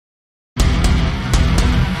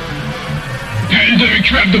We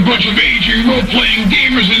trapped a bunch of aging role-playing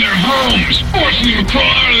gamers in their homes, forcing them to crawl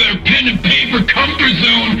out of their pen and paper comfort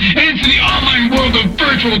zone and into the online world of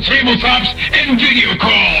virtual tabletops and video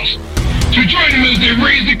calls. So join them as they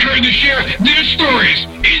raise the curtain to share their stories,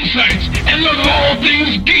 insights, and love of all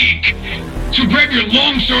things geek. So grab your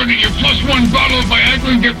longsword and your +1 bottle of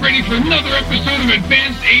Viagra and get ready for another episode of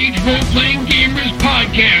Advanced Age Role-Playing Gamers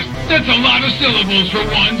Podcast. That's a lot of syllables for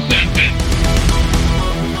one sentence.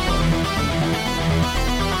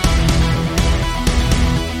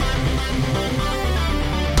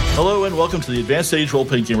 Hello and welcome to the Advanced Age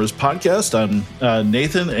Role-Playing Gamers Podcast. I'm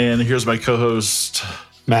Nathan, and here's my co-host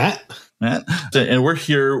Matt, and we're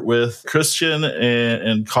here with Christian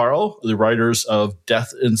and Carl, the writers of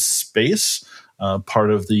Death in Space,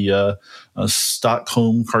 part of the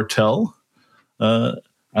Stockholm Cartel. I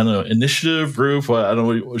don't know, initiative group. Well, I don't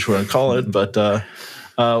know what you want to call it, but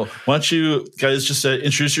why don't you guys just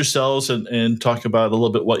introduce yourselves and talk about a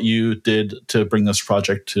little bit what you did to bring this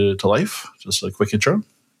project to life? Just a quick intro.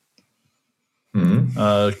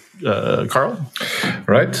 Carl?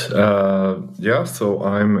 Right. So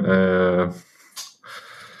I'm,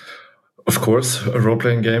 of course, a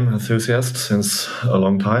role-playing game enthusiast since a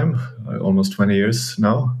long time, almost 20 years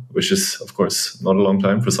now, which is, of course, not a long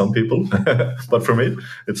time for some people, but for me,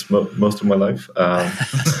 it's most of my life.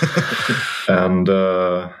 And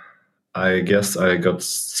I guess I got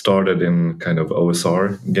started in kind of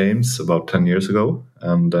OSR games about 10 years ago.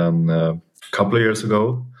 And then a couple of years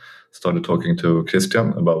ago, started talking to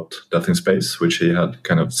Christian about Death in Space, which he had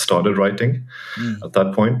kind of started writing. At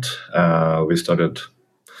that point, we started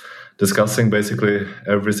discussing basically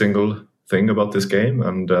every single thing about this game.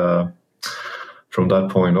 And from that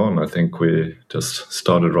point on, I think we just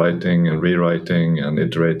started writing and rewriting and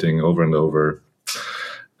iterating over and over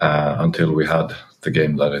until we had the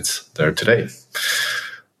game that it's there today.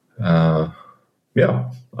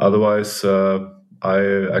 Otherwise,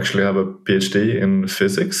 I actually have a PhD in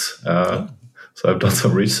physics, so I've done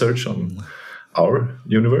some research on our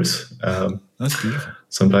universe That's beautiful.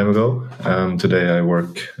 some time ago, and today I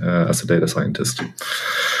work as a data scientist.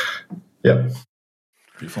 Yeah.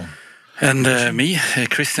 Beautiful. And me,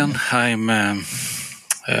 Christian, I'm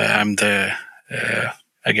the,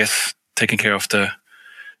 I guess, taking care of the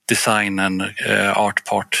design and art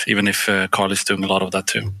part, even if Carl is doing a lot of that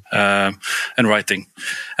too, and writing.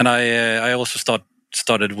 And I also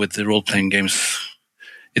started with the role-playing games.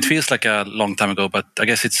 It feels like a long time ago, but I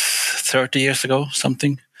guess it's 30 years ago,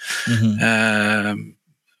 something. Mm-hmm.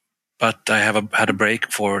 But I have had a break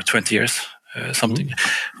for 20 years, something. Ooh.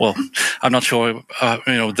 Well, I'm not sure,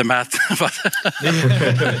 the math, but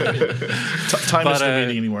time isn't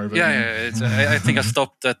meaning anymore. But I think I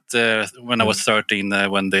stopped at when I was 13,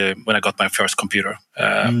 when I got my first computer,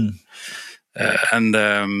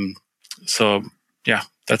 so yeah,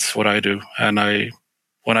 that's what I do. And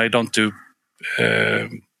when I don't do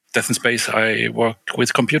Death in Space, I work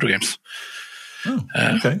with computer games. Oh,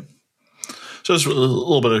 okay. So there's a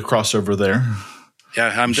little bit of crossover there.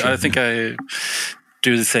 Yeah, I think I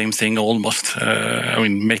do the same thing almost.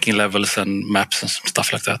 Making levels and maps and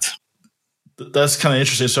stuff like that. That's kind of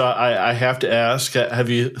interesting. So I have to ask,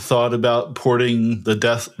 have you thought about porting the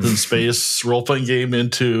Death in Space role-playing game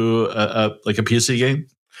into a PC game?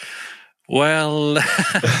 Well,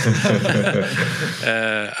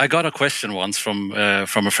 I got a question once from a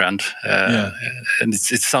friend, and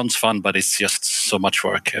it sounds fun, but it's just so much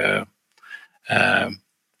work.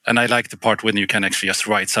 And I like the part when you can actually just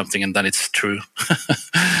write something and then it's true.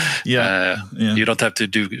 You don't have to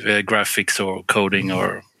do graphics or coding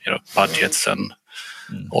or budgets and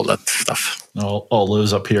all that stuff. All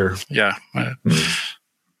lives up here. Yeah.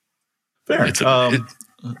 Fair.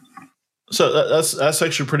 So that's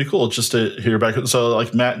actually pretty cool just to hear back. So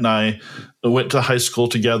like Matt and I went to high school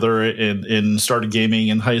together and started gaming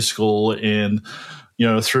in high school, and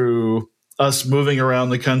through us moving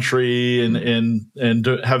around the country and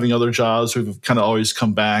having other jobs, we've kind of always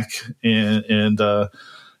come back and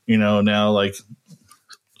now like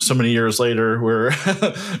so many years later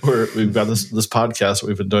we've got this podcast that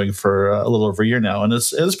we've been doing for a little over a year now, and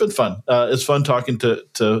it's been fun. It's fun talking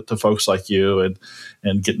to folks like you and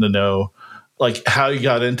getting to know like how you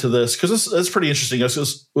got into this, because it's pretty interesting. It's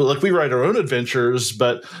just, like we write our own adventures,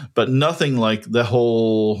 but nothing like the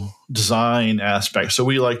whole design aspect. So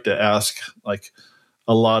we like to ask like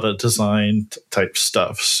a lot of design type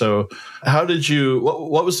stuff. So how did you?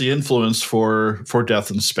 What was the influence for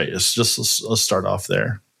Death in Space? Just let's start off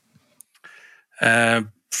there.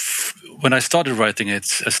 When I started writing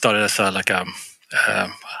it, I started as how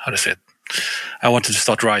to say it? I wanted to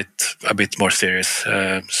start write a bit more serious.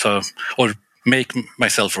 make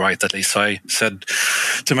myself write at least. So I said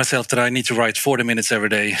to myself that I need to write 40 minutes every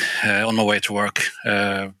day on my way to work.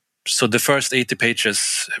 So the first 80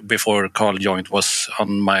 pages before Carl joined was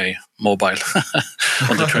on my mobile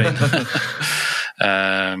on the train.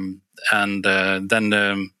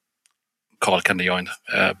 Then Carl kind of joined.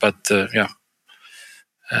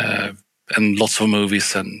 And lots of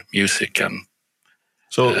movies and music. And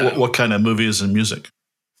so what kind of movies and music?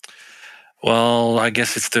 Well, I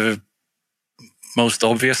guess it's the most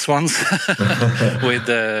obvious ones with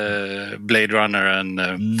Blade Runner and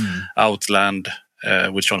Outland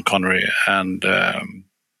with Sean Connery and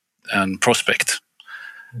Prospect.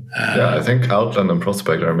 I think Outland and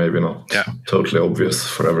Prospect are maybe not totally obvious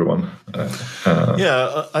for everyone. Actually,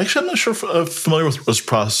 I'm not sure if familiar with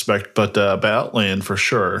Prospect, but Outland for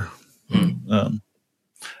sure.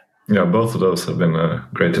 Both of those have been a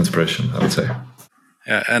great inspiration, I would say.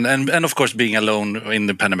 Yeah, and of course, being alone in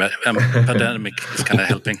the pandemic is kind of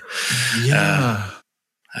helping.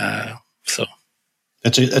 So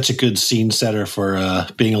that's a good scene setter for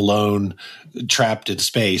being alone, trapped in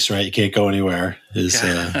space. Right, you can't go anywhere.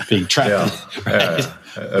 Being trapped.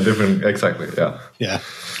 A different, exactly. Yeah.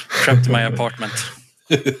 Trapped in my apartment.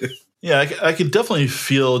 I could definitely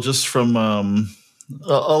feel just from a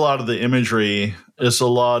lot of the imagery. It's a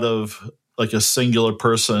lot of like a singular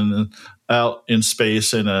person out in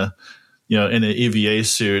space in an EVA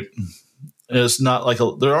suit. It's not like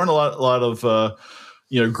there aren't a lot of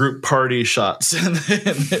group party shots in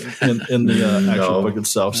the actual book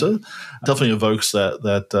itself. So it definitely evokes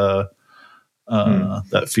that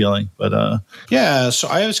feeling. But so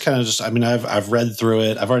I was kind of I've read through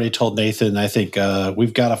it. I've already told Nathan. I think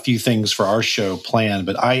we've got a few things for our show planned,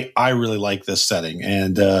 but I really like this setting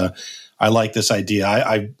and I like this idea.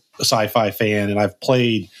 I'm a sci-fi fan, and I've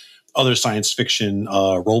played other science fiction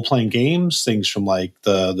role-playing games, things from like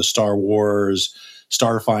the Star Wars,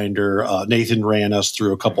 Starfinder. Nathan ran us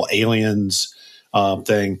through a couple Aliens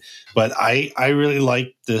thing, but I really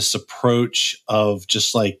like this approach of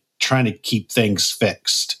just like trying to keep things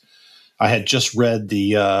fixed. I had just read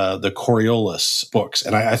the Coriolis books,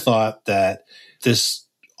 and I thought that this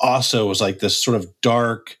also was like this sort of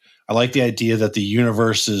dark. I like the idea that the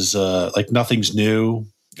universe is like nothing's new,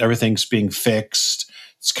 everything's being fixed.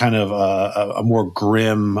 It's kind of a more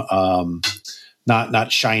grim,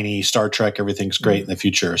 not shiny Star Trek. Everything's great in the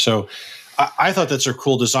future. So I thought that's a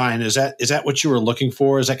cool design. Is that what you were looking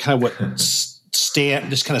for? Is that kind of what just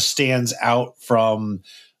kind of stands out from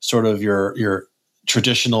sort of your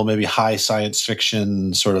traditional, maybe high science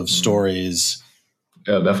fiction sort of stories?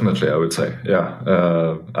 Yeah, definitely, I would say.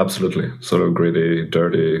 Yeah, absolutely. Sort of gritty,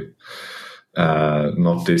 dirty,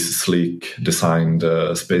 not these sleek designed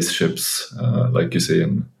spaceships like you see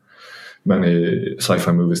in many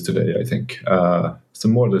sci-fi movies today, I think. So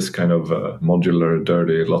more this kind of modular,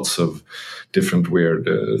 dirty, lots of different weird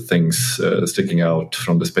things sticking out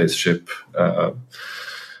from the spaceship.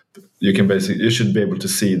 You should be able to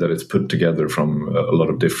see that it's put together from a lot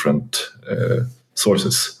of different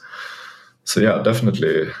sources. So yeah,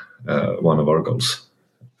 definitely one of our goals,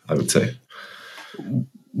 I would say.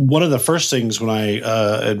 One of the first things when I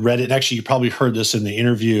had read it, and actually you probably heard this in the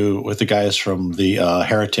interview with the guys from the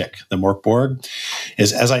Heretic, the Mörk Borg,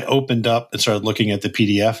 is as I opened up and started looking at the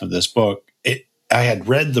PDF of this book, I had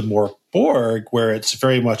read the Mörk Borg where it's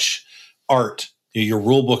very much art. Your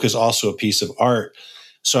rule book is also a piece of art.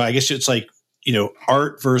 So I guess it's like,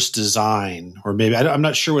 art versus design, or maybe I'm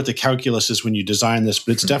not sure what the calculus is when you design this,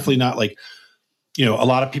 but it's definitely not like, a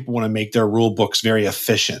lot of people want to make their rule books very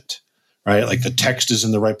efficient, right? Like the text is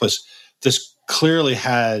in the right place. This clearly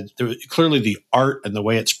the art and the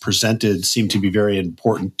way it's presented seemed to be very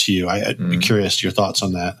important to you. I'd be curious to your thoughts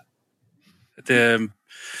on that.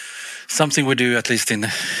 Something we do, at least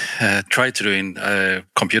try to do in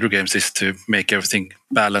computer games, is to make everything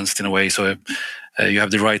balanced in a way so you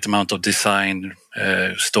have the right amount of design,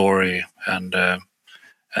 story, and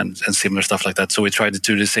similar stuff like that. So we try to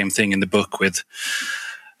do the same thing in the book with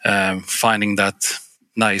finding that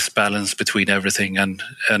nice balance between everything, and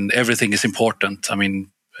everything is important. I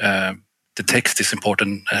mean, the text is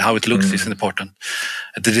important, how it looks is important,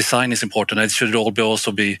 the design is important. It should all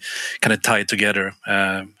also be kind of tied together.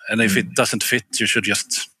 And if it doesn't fit, you should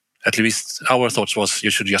just, at least our thoughts was, you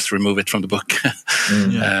should just remove it from the book.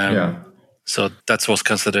 So that was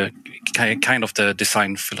considered kind of the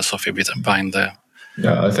design philosophy behind the.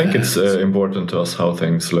 Yeah, I think it's important to us how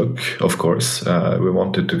things look, of course. We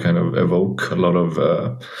wanted to kind of evoke a lot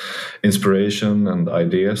of inspiration and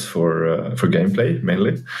ideas for gameplay,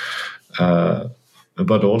 mainly.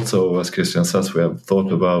 But also, as Christian says, we have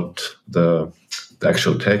thought about the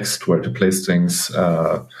actual text, where to place things.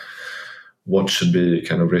 what should be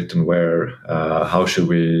kind of written where, how should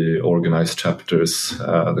we organize chapters,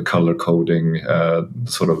 the color coding,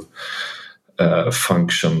 sort of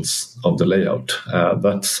functions of the layout.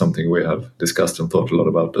 That's something we have discussed and thought a lot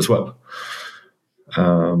about as well.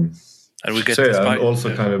 And we get and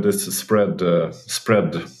also kind of this spread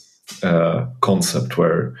concept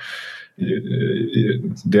where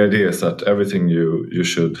the idea is that everything you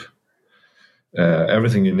should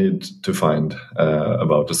everything you need to find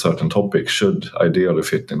about a certain topic should ideally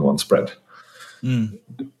fit in one spread.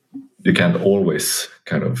 You can't always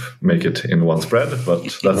kind of make it in one spread, but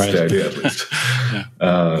that's Right. the idea at least.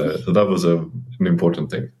 So that was an important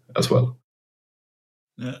thing as well.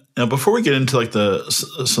 Yeah. Now, before we get into like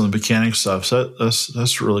some of the mechanic stuff, so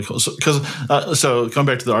that's really cool. So, so going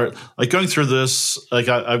back to the art, like going through this, like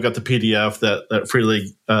I've got the PDF that Free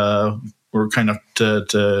League were kind enough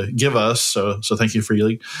to give us. So thank you, Free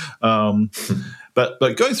League. But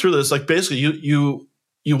going through this, like basically you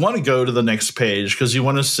want to go to the next page because you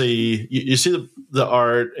want to see you see the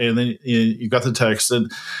art, and then you got the text,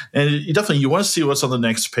 and you definitely want to see what's on the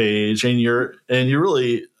next page, and you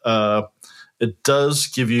really. It does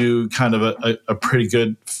give you kind of a pretty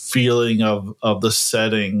good feeling of the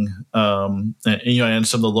setting, and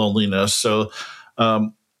some of the loneliness. So,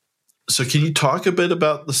 so can you talk a bit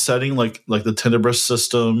about the setting, like the Tenebris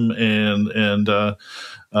system and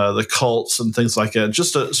the cults and things like that,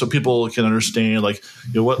 just so people can understand, like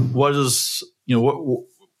what is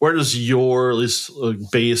where does your at least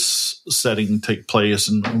base setting take place,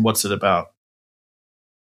 and what's it about?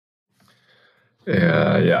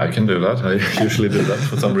 Yeah, I can do that. I usually do that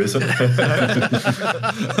for some reason.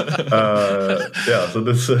 So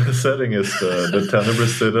this setting is the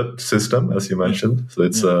Tenebris system, as you mentioned. So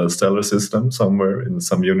it's a stellar system somewhere in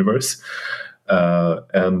some universe.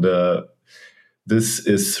 And this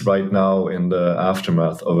is right now in the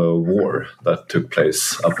aftermath of a war that took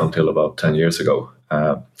place up until about 10 years ago.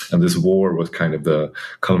 And this war was kind of the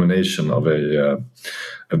culmination of a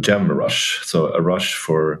gem rush, so a rush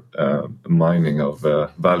for mining of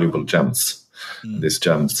valuable gems. These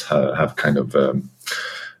gems have kind of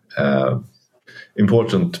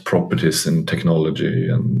important properties in technology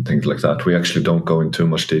and things like that. We actually don't go into too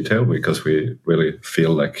much detail because we really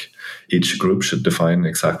feel like each group should define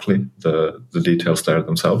exactly the details there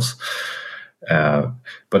themselves.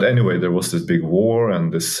 But anyway, there was this big war,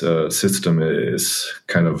 and this system is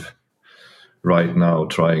kind of right now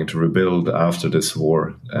trying to rebuild after this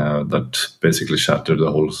war that basically shattered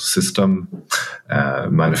the whole system.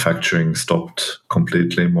 Manufacturing stopped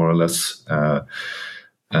completely, more or less.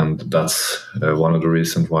 And that's one of the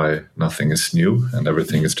reasons why nothing is new and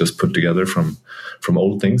everything is just put together from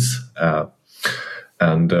old things. So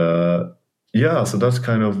that's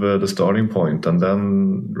kind of the starting point. And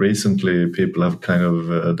then recently people have kind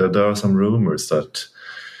of, there are some rumors that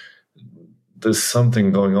there's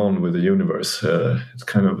something going on with the universe. It's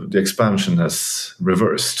kind of, the expansion has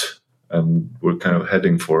reversed and we're kind of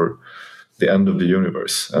heading for the end of the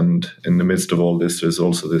universe. And in the midst of all this, there's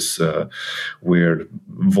also this weird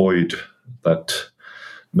void that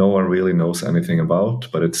no one really knows anything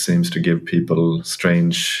about, but it seems to give people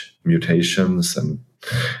strange mutations and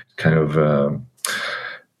kind of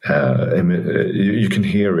you can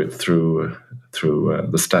hear it through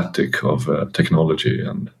the static of technology,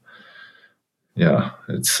 and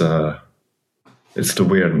it's the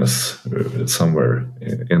weirdness somewhere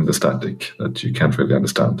in the static that you can't really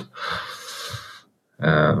understand.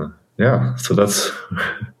 So that's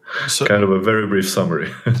kind of a very brief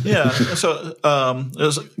summary. So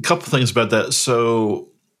there's a couple things about that. So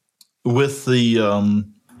with the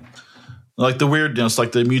like the weirdness,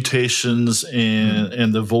 like the mutations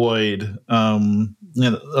and the void,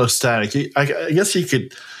 static. I guess you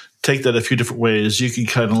could take that a few different ways. You could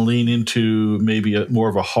kind of lean into maybe more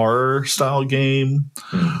of a horror style game,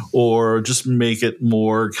 or just make it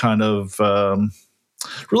more kind of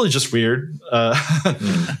really just weird.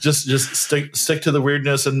 Just stick to the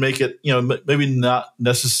weirdness and make it, maybe not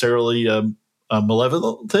necessarily a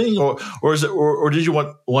malevolent thing, or is it, or did you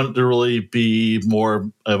want it to really be more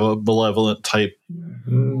of a malevolent type?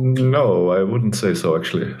 No, I wouldn't say so.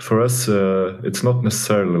 Actually, for us, it's not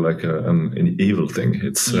necessarily like an evil thing.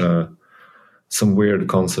 It's some weird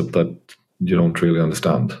concept that you don't really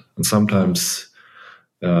understand, and sometimes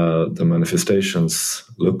the manifestations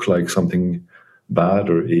look like something bad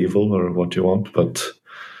or evil or what you want, but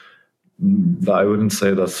I wouldn't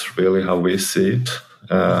say that's really how we see it.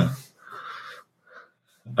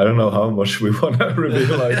 I don't know how much we want to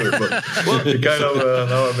reveal either, but kind of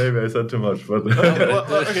now maybe I said too much, but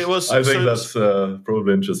I think that's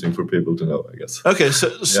probably interesting for people to know, I guess. Okay,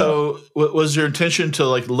 so was your intention to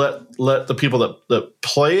like let the people that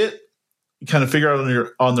play it kind of figure out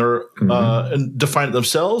on their and define it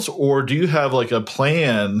themselves, or do you have like a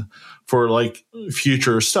plan for like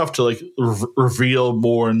future stuff to like reveal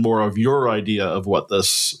more and more of your idea of what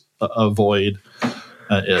this void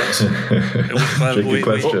is? Tricky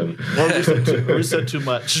question. We said too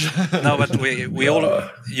much. No, but we all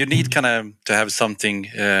you need kind of to have something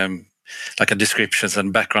like a descriptions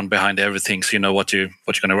and background behind everything, so you know what you're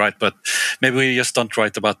going to write. But maybe we just don't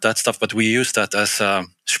write about that stuff, but we use that as a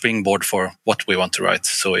springboard for what we want to write.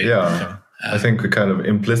 So I think we kind of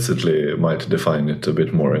implicitly might define it a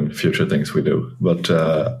bit more in future things we do. But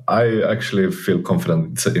I actually feel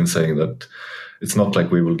confident in saying that it's not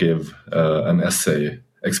like we will give an essay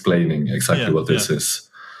explaining exactly what this is.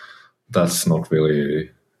 That's not really.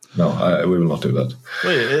 No, we will not do that.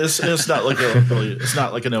 Wait, it's not like it's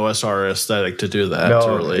not like an OSR aesthetic to do that.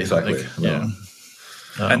 No, really. exactly. Like, no.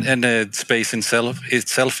 And space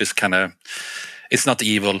itself is kind of. It's not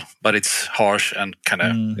evil, but it's harsh and kind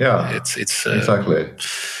of. It's exactly.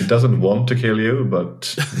 It doesn't want to kill you,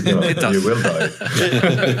 but you will die.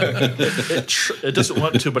 It doesn't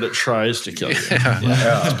want to, but it tries to kill you.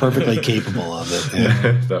 It's perfectly capable of it.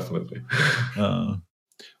 Yeah. Definitely.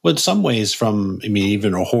 Well, in some ways,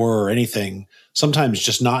 even a horror or anything, sometimes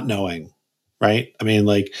just not knowing, right? I mean,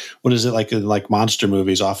 like, what is it like in like monster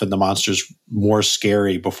movies? Often the monster's more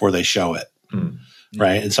scary before they show it.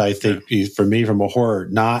 Right. And so I think for me, from a horror,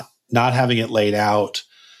 not having it laid out,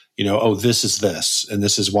 this is this and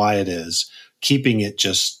this is why it is, keeping it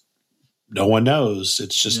just no one knows.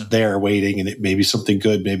 It's just there waiting, and it may be something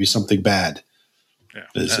good, maybe something bad.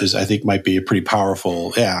 Is I think might be a pretty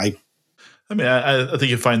powerful. I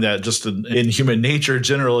think you find that just in human nature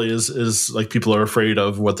generally is like people are afraid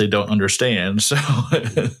of what they don't understand. So,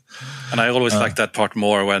 and I always like that part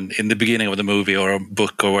more when in the beginning of the movie or a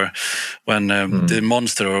book, or when the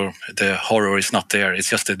monster or the horror is not there. It's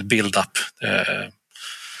just a build up. I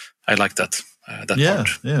like that. That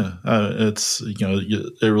part. Yeah. It's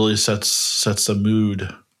it really sets the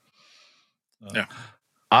mood.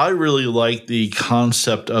 I really like the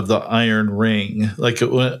concept of the Iron Ring. Like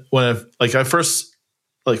when I first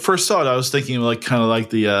saw it, I was thinking like kind of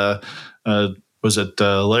like the was it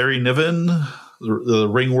Larry Niven, the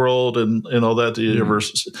Ring World and all that the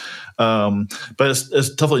universe. But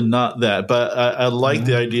it's definitely not that. But I like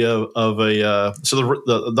the idea of a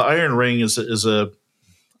the Iron Ring is a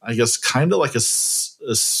I guess kind of like a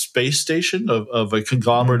space station of a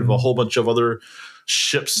conglomerate of a whole bunch of other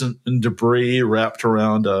ships and debris wrapped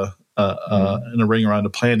around in a ring around a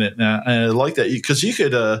planet, and I like that because you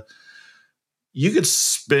could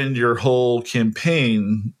spend your whole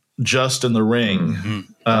campaign just in the ring.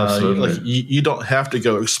 Absolutely. Like you don't have to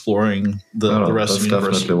go exploring the rest of the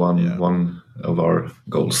universe. That's definitely one of our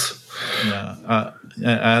goals.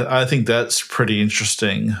 I think that's pretty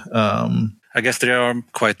interesting. I guess there are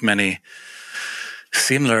quite many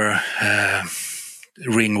similar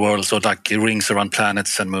ring worlds, or like rings around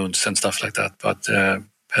planets and moons and stuff like that. But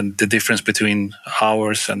and the difference between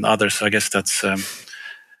ours and others, I guess that's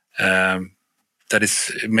that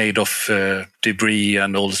is made of debris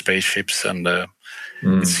and old spaceships, and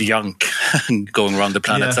it's junk going around the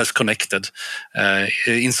planet that's connected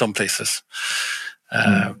in some places.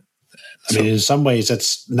 I mean, in some ways,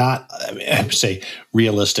 that's not. I would say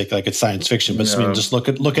realistic, like it's science fiction. But just look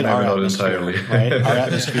at our atmosphere. Right? Our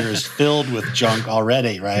atmosphere is filled with junk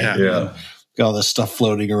already, right? Yeah. Got all this stuff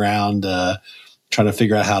floating around, trying to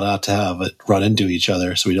figure out how not to have it run into each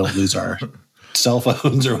other, so we don't lose our cell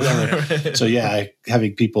phones or whatever. Right. So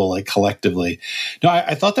having people like collectively. No,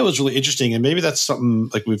 I thought that was really interesting, and maybe that's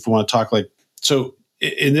something like we want to talk like. So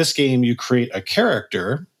in this game, you create a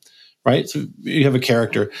character. Right? So you have a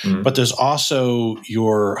character, but there's also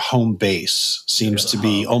your home base seems to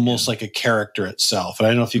be almost like a character itself. And I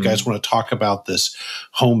don't know if you guys want to talk about this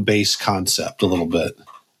home base concept a little bit.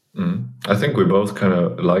 I think we both kind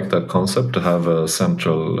of like that concept, to have a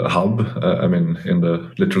central hub. I mean, in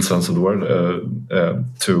the literal sense of the word,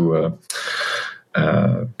 to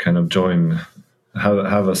kind of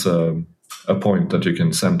have as a point that you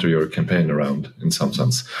can center your campaign around in some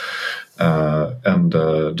sense. And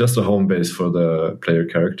just a home base for the player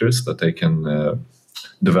characters that they can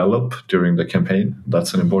develop during the campaign.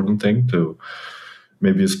 That's an important thing. To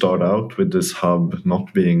maybe start out with this hub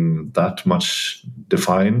not being that much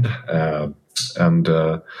defined, and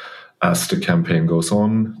as the campaign goes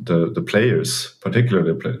on, the players,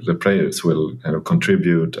 particularly the players, will kind of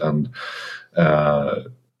contribute and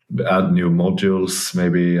add new modules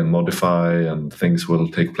maybe and modify, and things will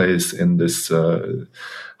take place in this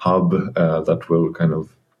hub that will kind of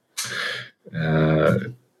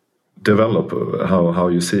develop how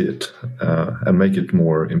you see it and make it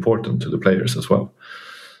more important to the players as well.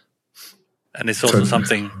 And it's also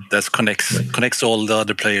something that connects all the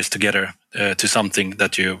other players together to something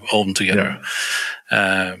that you own together.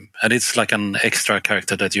 Yeah. And it's like an extra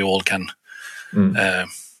character that you all can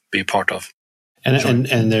be part of.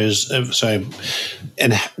 And there's and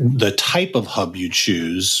the type of hub you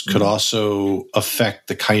choose could also affect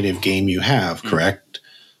the kind of game you have, correct?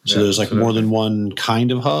 So there's like more than one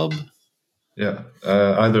kind of hub? Yeah,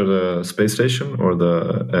 either the space station or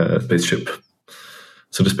the spaceship.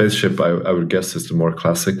 So the spaceship, I would guess, is the more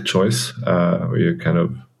classic choice, where you kind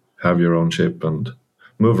of have your own ship and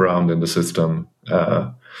move around in the system,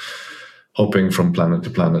 hopping from planet to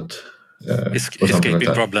planet. Escaping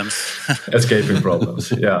like problems. Escaping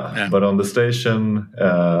problems, yeah. But on the station,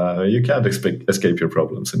 you can't escape your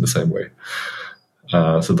problems in the same way.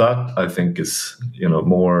 So that, I think, is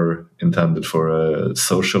more intended for a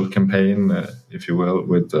social campaign, if you will,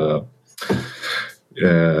 with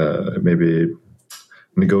maybe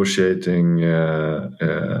negotiating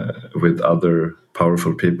with other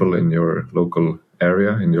powerful people in your local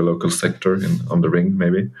area, in your local sector, on the ring,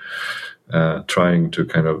 maybe, trying to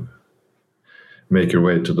kind of make your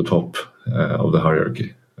way to the top of the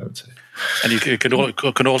hierarchy, I would say. And you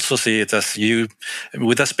can also see it as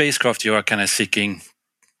with a spacecraft, you are kind of seeking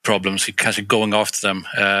problems, you're kind of going after them.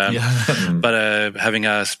 But having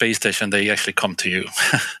a space station, they actually come to you.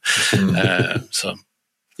 So,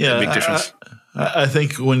 big difference. I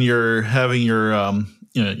think when you're having your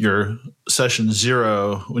session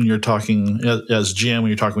 0, when you're talking as GM, when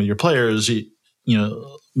you're talking with your players, you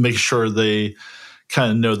make sure they kind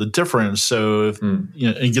of know the difference. So if,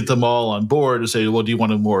 and get them all on board to say, well, do you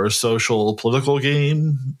want a more social, political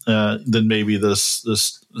game? Then maybe this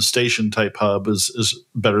station type hub is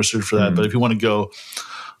better suited for that. But if you want to go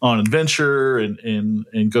on adventure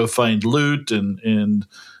and go find loot and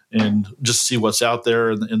just see what's out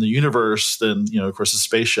there in the universe, then of course a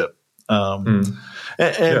spaceship. And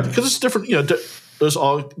because it's different, there's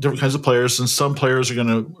all different kinds of players, and some players are going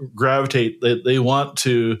to gravitate. They want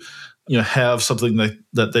to have something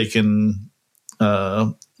that they can.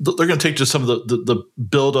 They're going to take to some of the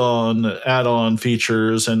build on, add on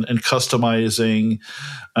features and customizing,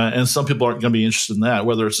 and some people aren't going to be interested in that,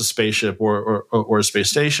 whether it's a spaceship or a space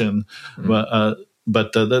station. But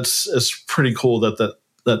it's pretty cool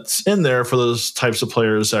that's in there for those types of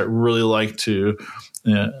players that really like to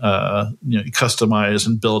customize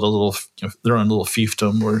and build a little their own little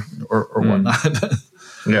fiefdom or whatnot.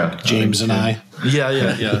 James and I. Yeah.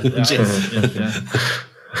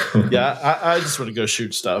 I just want to go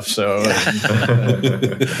shoot stuff. So,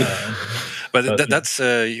 but that's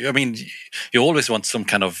you always want some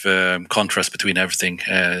kind of contrast between everything.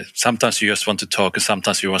 Sometimes you just want to talk, and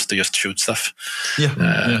sometimes you want to just shoot stuff.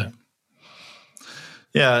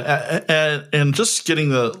 And just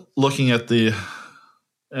looking at the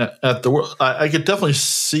world, I could definitely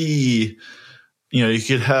see. You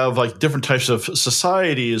could have like different types of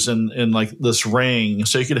societies in like this ring.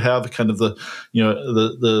 So you could have kind of the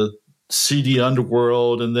seedy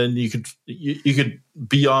underworld, and then you could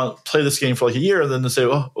play this game for like a year, and then say,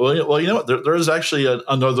 well, you know what? There is actually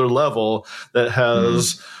another level that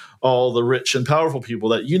has all the rich and powerful people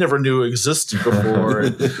that you never knew existed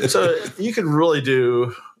before. So you could really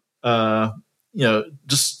do,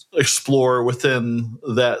 just explore within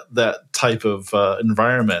that type of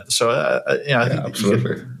environment. So I think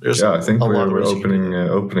absolutely. I think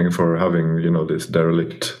we're opening for having these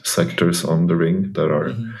derelict sectors on the ring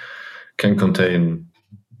that can contain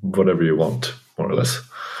whatever you want, more or less.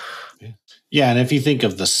 Yeah, and if you think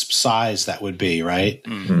of the size that would be, right?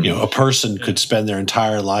 A person could spend their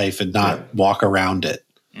entire life and not walk around it.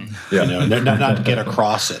 Not get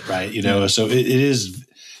across it, right? So it is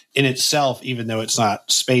in itself, even though it's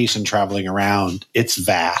not space and traveling around, it's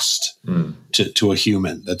vast to a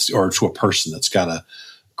human or to a person that's got to,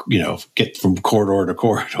 get from corridor to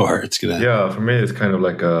corridor. It's gonna. Yeah, for me, it's kind of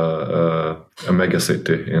like a mega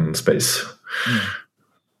city in space,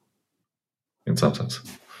 in some sense.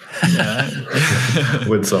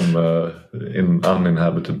 With some in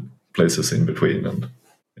uninhabited places in between, and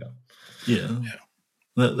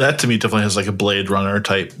that to me definitely has like a Blade Runner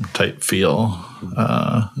type feel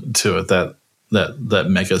to it. That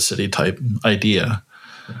mega city type idea.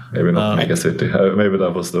 Maybe not mega city. Maybe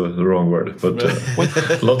that was the wrong word. But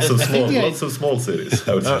lots of small cities.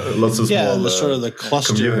 I would say. Lots of small the sort of the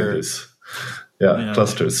cluster communities.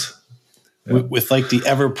 Clusters. with like the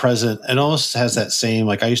ever present, and almost has that same,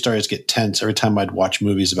 like I used to always get tense every time I'd watch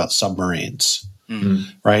movies about submarines.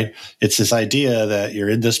 Right? It's this idea that you're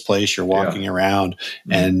in this place, you're walking around,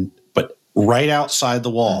 but right outside the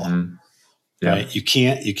wall, right? You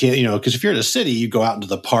can't, because if you're in a city, you go out into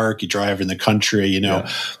the park, you drive in the country,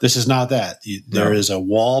 this is not that. There is a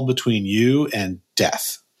wall between you and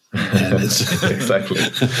death. And it's exactly.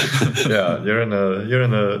 Yeah, you're in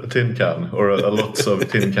a tin can, or lots of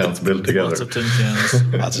tin cans built together. Lots of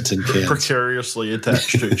tin cans. Precariously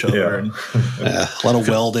attached to each other. And, a lot of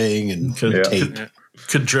welding and tape.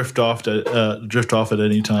 Could drift off at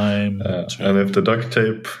any time. And if the duct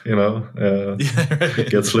tape,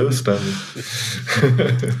 gets loose, then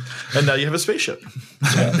and now you have a spaceship.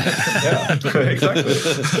 Yeah, exactly.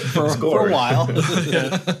 For a while.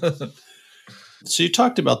 So you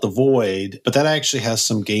talked about the void, but that actually has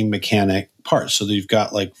some game mechanic parts. So you've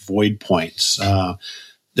got like void points that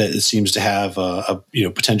it seems to have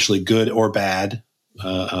potentially good or bad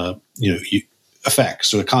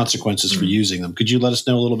effects or consequences for using them. Could you let us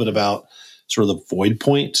know a little bit about sort of the void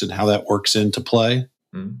points and how that works into play?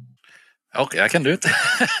 Okay, I can do it.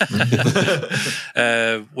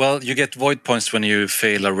 Well, you get void points when you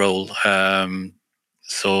fail a roll.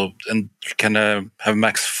 And you can have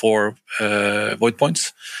max 4 void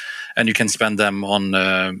points, and you can spend them on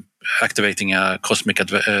activating a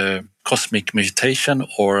cosmic mutation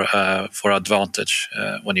or for advantage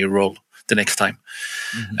when you roll the next time.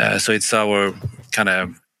 So it's our kind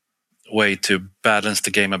of way to balance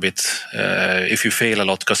the game a bit. If you fail a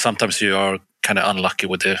lot, because sometimes you are kind of unlucky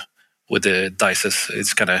with the dice.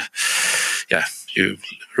 It's kind of you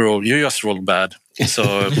just roll bad.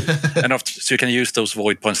 So so you can use those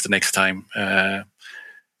void points the next time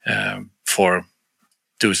for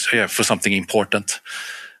something important.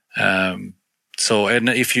 So and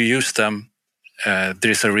if you use them,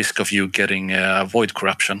 there is a risk of you getting void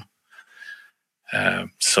corruption.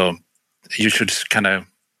 So you should kind of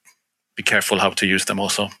be careful how to use them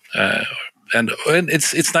also. And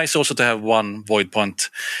it's nice also to have 1 void point,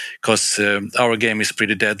 because our game is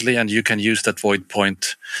pretty deadly, and you can use that void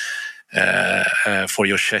point for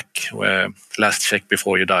your check, last check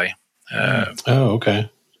before you die. Okay.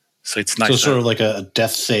 So it's nice. So sort of like a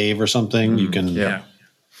death save or something. You can. Yeah.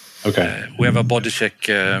 Okay. We have a body check.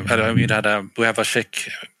 We have a check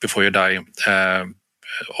before you die,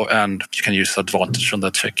 and you can use advantage on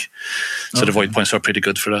that check. So the void points are pretty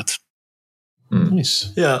good for that.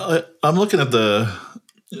 Nice. Yeah, I'm looking at the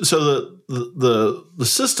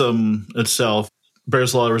system itself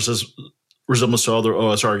bears a lot of resemblance to other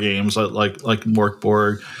OSR games like Mörk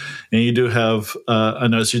Borg, and you do have I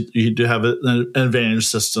notice you do have an advantage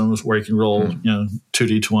system where you can roll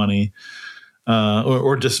 2d20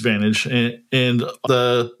 or disadvantage, and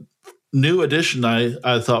the new addition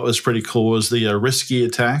I thought was pretty cool was the risky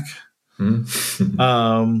attack. And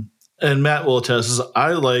Matt will attest, is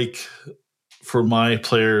I like for my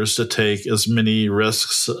players to take as many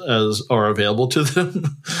risks as are available to them,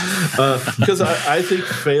 because I think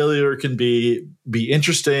failure can be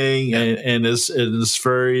interesting and is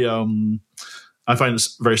very I find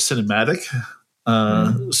it's very cinematic.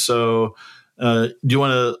 So do you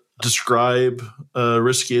want to describe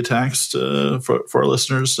risky attacks for our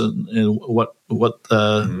listeners and what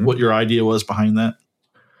your idea was behind that?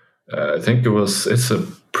 I think it's a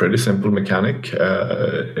pretty simple mechanic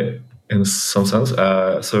in some sense.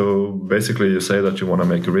 So basically you say that you want to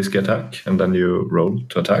make a risky attack, and then you roll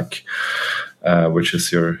to attack, which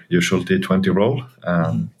is your usual D20 roll.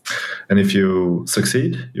 And if you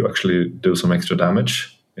succeed, you actually do some extra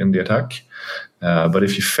damage in the attack. But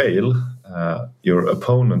if you fail, your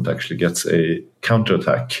opponent actually gets a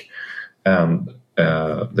counterattack, and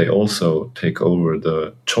they also take over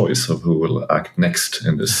the choice of who will act next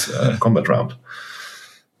in this combat round,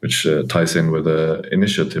 which ties in with the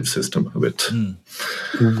initiative system a bit.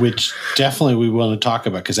 Which definitely we want to talk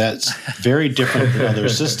about, because that's very different than other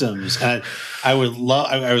systems. And I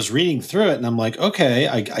was reading through it, and I'm like, okay,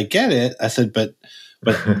 I get it. I said, but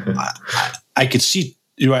I could see.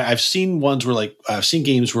 I've seen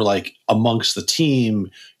games where like amongst the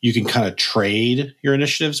team you can kind of trade your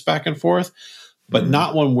initiatives back and forth, but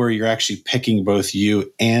not one where you're actually picking both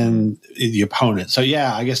you and the opponent. So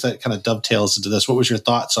yeah, I guess that kind of dovetails into this. What was your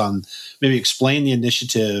thoughts on, maybe explain the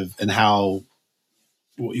initiative and how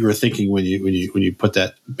what you were thinking when you put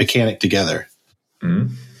that mechanic together?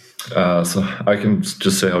 So I can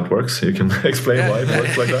just say how it works. You can explain why it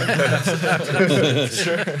works like that.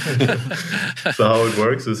 Sure. So how it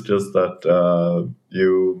works is just that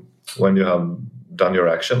when you have done your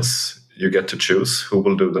actions, you get to choose who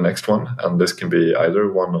will do the next one, and this can be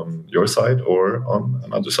either one on your side or on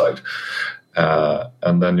another side.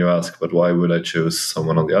 And then you ask, but why would I choose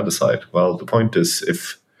someone on the other side? Well, the point is,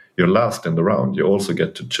 if you're last in the round, you also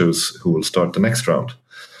get to choose who will start the next round.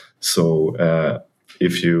 So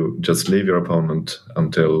if you just leave your opponent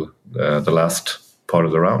until the last part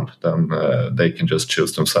of the round, then they can just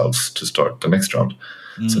choose themselves to start the next round.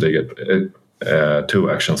 So they get 2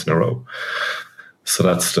 actions in a row. So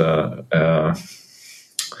that's the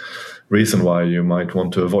reason why you might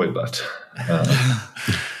want to avoid that.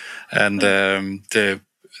 And the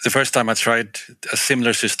first time I tried a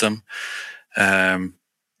similar system,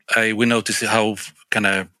 we noticed how kind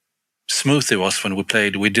of smooth it was when we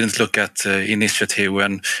played. We didn't look at initiative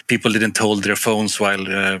when people didn't hold their phones while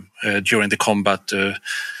during the combat,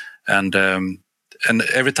 and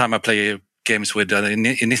every time I play games with an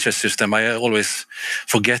initiative system, I always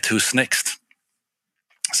forget who's next.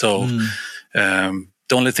 So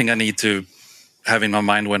the only thing I need to have in my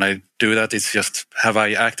mind when I do that is just, have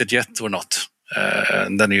I acted yet or not?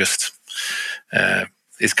 And then just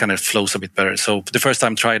it kind of flows a bit better. So the first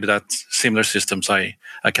time I tried that similar systems, I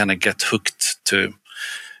kind of get hooked to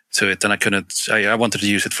it, and I wanted to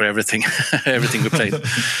use it for everything, everything we played.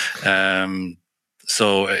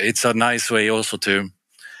 So it's a nice way also to,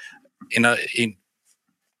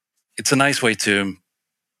 it's a nice way to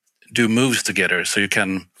do moves together. So you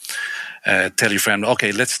can tell your friend,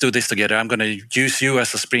 okay, let's do this together. I'm going to use you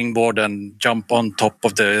as a springboard and jump on top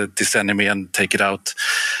of this enemy and take it out,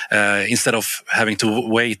 instead of having to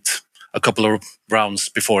wait a couple of rounds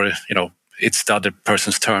before it's the other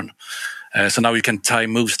person's turn. So now you can tie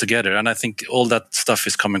moves together, and I think all that stuff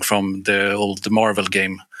is coming from the old Marvel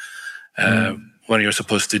game, when you're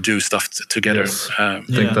supposed to do stuff together. Yes. I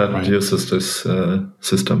think that uses this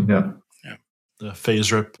system. Yeah. The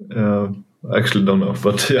phase rip. I actually don't know,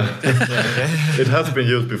 but it has been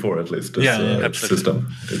used before, at least. This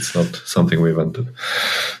system. It's not something we invented.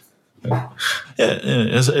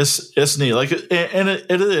 It's neat. Like, and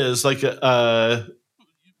it is like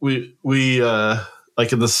we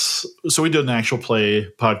like in this. So we do an actual play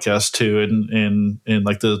podcast too, and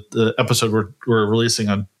like the episode we're releasing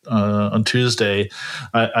on Tuesday,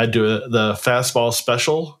 I do the fastball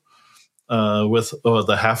special. With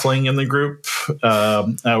the halfling in the group,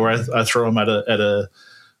 where I throw him at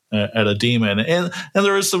a demon, and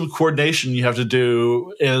there is some coordination you have to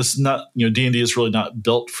do. And it's not, D&D is really not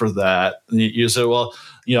built for that. And you say, well,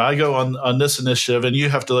 I go on this initiative, and you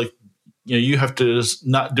have to you have to just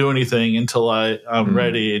not do anything until I'm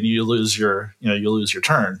ready, and you lose your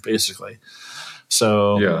turn basically.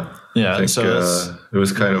 So I think, so it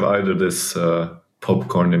was kind of either this.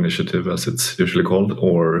 Popcorn initiative, as it's usually called,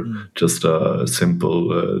 or just a simple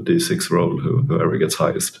D6 roll. Whoever gets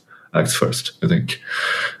highest acts first. I think,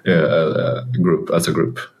 a group.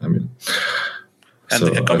 I mean, and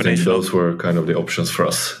so I think those were kind of the options for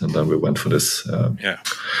us, and then we went for this.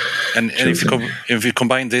 And if you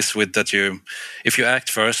combine this with that, if you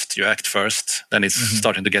act first, then it's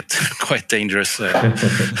starting to get quite dangerous.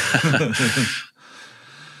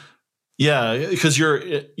 Yeah, because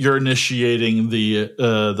you're initiating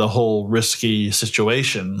the whole risky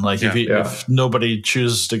situation. Like if nobody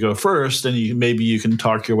chooses to go first, then maybe you can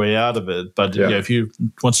talk your way out of it. But if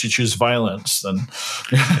once you choose violence, then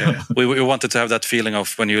we wanted to have that feeling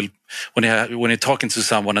of when you're talking to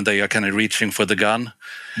someone and they are kind of reaching for the gun.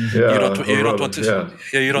 You don't want to.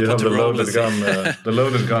 You don't want to roll the gun. The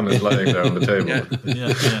loaded gun is lying there on the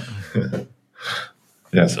table.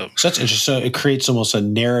 Yeah. So that's interesting. So it creates almost a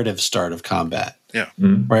narrative start of combat. Yeah.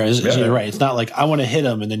 Right. You're right. It's not like I want to hit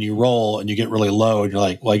him and then you roll and you get really low and you're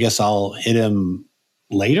like, well, I guess I'll hit him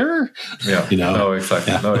later. Yeah. No,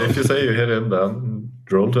 exactly. Yeah. No, if you say you hit him, then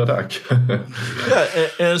roll to attack. And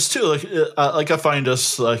it's too like I find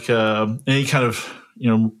us like any kind of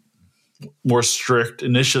more strict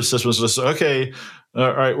initiative systems. Just okay.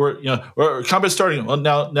 All right. We're combat starting. Well,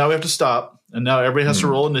 now we have to stop, and now everybody has to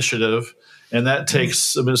roll initiative. And that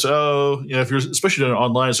takes a minute. If you're especially doing it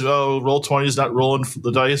online, it's like, roll 20 is not rolling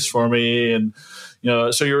the dice for me, and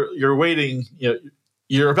so you're waiting.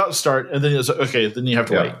 You're about to start, and then it's okay. Then you have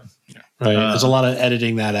to wait. Right. There's a lot of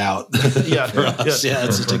editing that out. For us. Yeah,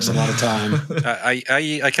 it takes a lot of time.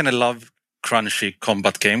 I kind of love crunchy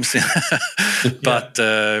combat games, but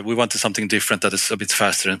we wanted something different that is a bit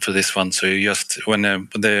faster for this one. So you just when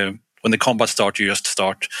the combat starts, you just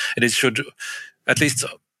start, and it should at least.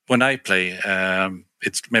 When I play,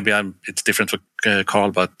 it's different for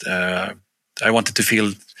Carl, but I want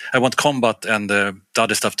combat and the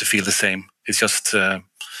other stuff to feel the same. It's just a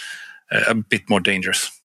bit more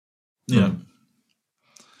dangerous. Yeah.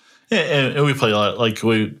 And we play a lot. Like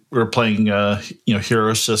we're playing,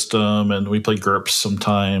 Hero System, and we play GURPS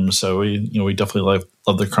sometimes. So we definitely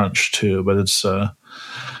love the crunch too. But it's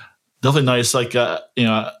definitely nice. Like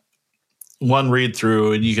one read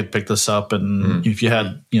through, and you could pick this up, and if you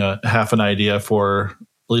had half an idea for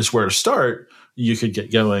at least where to start, you could get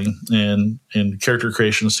going. And character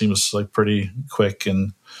creation seems like pretty quick,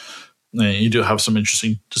 and you do have some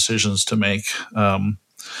interesting decisions to make.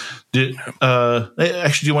 Is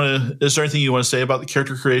there anything you want to say about the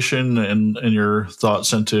character creation and your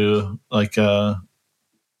thoughts into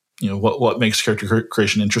what makes character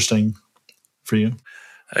creation interesting for you?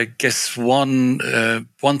 I guess one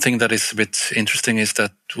thing that is a bit interesting is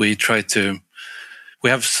that we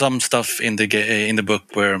have some stuff in the book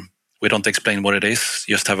where we don't explain what it is,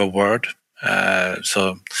 just have a word. And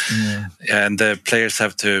the players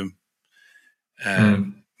have to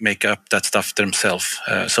make up that stuff themselves.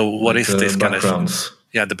 So what is this kind of...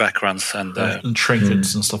 the backgrounds and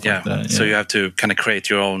trinkets and stuff like that. Yeah. So you have to kind of create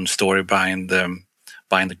your own story behind the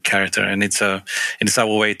character, and it's our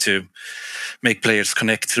way to make players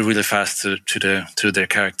connect really fast to their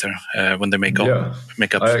character when they make up.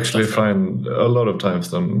 I actually find a lot of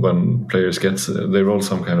times when players they roll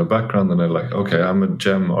some kind of background and they're like, okay, I'm a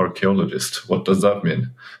gem archaeologist. What does that mean?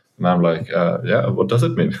 And I'm like, what does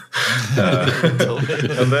it mean?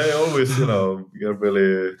 And they always, get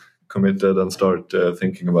really committed and start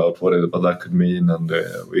thinking about what that could mean, and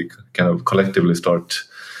we kind of collectively start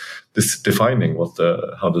defining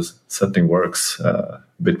how the setting works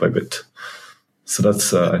bit by bit. So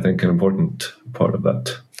that's, I think, an important part of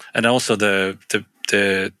that. And also the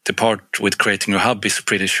part with creating a hub is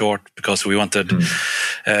pretty short, because we wanted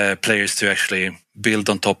players to actually build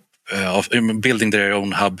on top of building their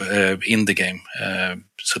own hub in the game,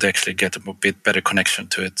 so they actually get a bit better connection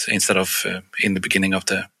to it instead of in the beginning of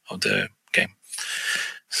the game.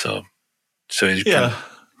 So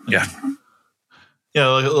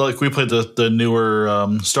like we played the newer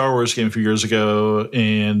Star Wars game a few years ago,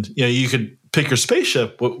 and you could pick your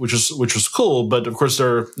spaceship, which was cool. But of course,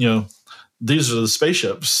 there are these are the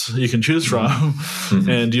spaceships you can choose from,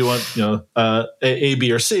 and do you want A,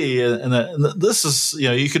 B, or C? And this is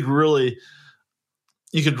you could really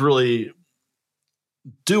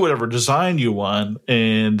do whatever design you want,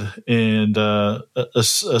 and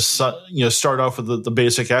start off with the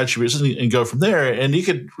basic attributes and go from there. And you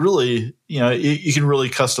could really you can really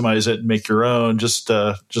customize it and make your own just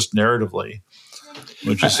narratively.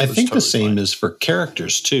 I think totally the same is for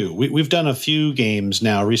characters too. We've done a few games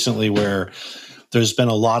now recently where there's been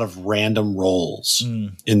a lot of random rolls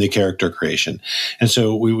in the character creation. And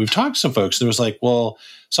so we've talked to some folks. There was like, well,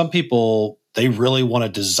 some people, they really want to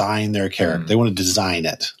design their character. They want to design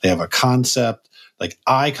it. They have a concept. Like,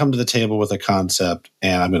 I come to the table with a concept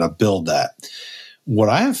and I'm going to build that. What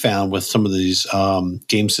I have found with some of these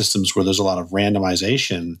game systems where there's a lot of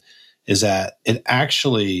randomization is that it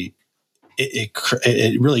actually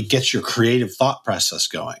it really gets your creative thought process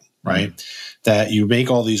going, right? That you make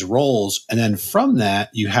all these rolls, and then from that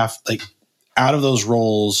you have, like, out of those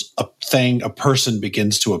rolls, a person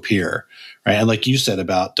begins to appear, right? And like you said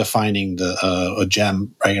about defining a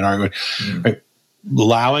gem, right? Right?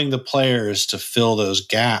 Allowing the players to fill those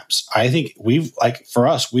gaps. I think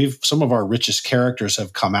some of our richest characters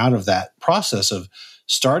have come out of that process of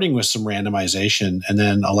starting with some randomization and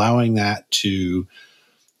then allowing that to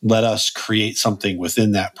let us create something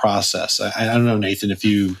within that process. I don't know, Nathan, if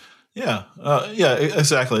you... Yeah,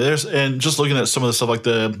 exactly. And just looking at some of the stuff like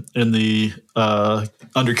in the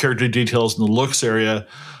under character details in the looks area,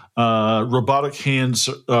 robotic hands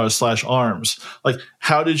 / arms. Like,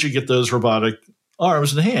 how did you get those robotic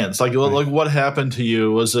arms and hands? Like, like what happened to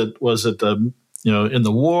you? Was it in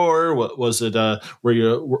the war? What was it? Were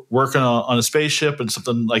you working on a spaceship and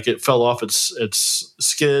something like it fell off its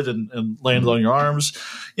skid and landed on your arms?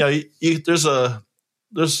 You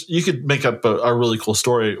could make up a really cool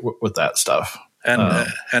story with that stuff.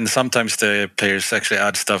 And sometimes the players actually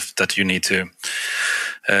add stuff that you need to.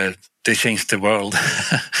 They change the world.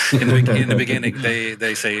 in the beginning,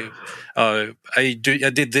 they say, I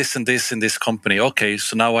did this and this in this company. Okay,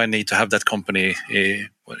 so now I need to have that company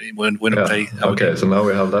when I play. Okay, so now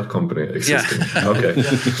we have that company existing. Yeah. Okay,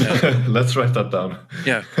 let's write that down.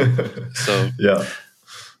 Yeah. So yeah.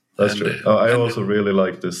 That's true. I also really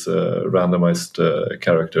like this randomized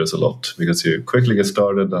characters a lot, because you quickly get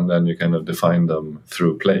started and then you kind of define them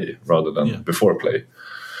through play rather than before play,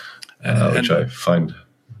 which I find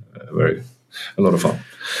a lot of fun.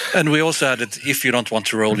 And we also added, if you don't want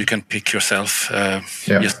to roll, you can pick yourself.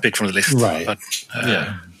 Just pick from the list. Right. But,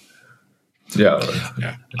 Yeah.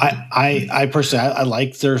 I personally, I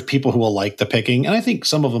like, there's people who will like the picking, and I think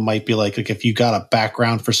some of them might be like if you got a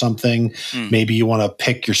background for something, maybe you want to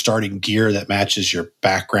pick your starting gear that matches your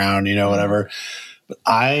background, whatever. But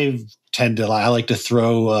I like to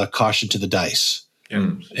throw caution to the dice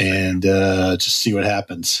and just see what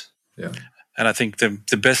happens. Yeah. And I think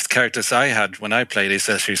the best characters I had when I played is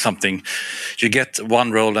actually something you get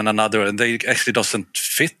one role and another, and they actually doesn't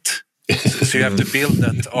fit. So you have to build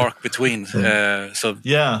that arc between.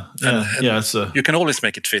 You can always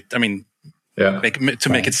make it fit. I mean,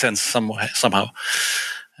 make it sense somehow.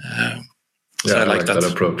 I like that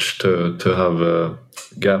approach to have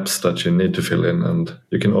gaps that you need to fill in, and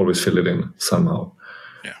you can always fill it in somehow.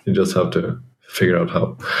 Yeah. You just have to figure out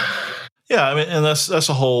how. Yeah, I mean, and that's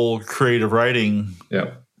a whole creative writing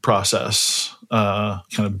process kind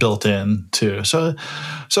of built in too. So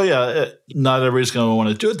not everybody's going to want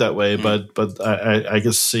to do it that way, but I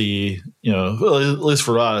can see, well, at least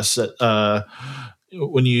for us,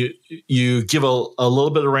 when you give a little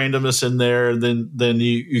bit of randomness in there, then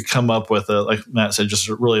you come up with like Matt said, just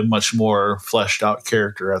a really much more fleshed out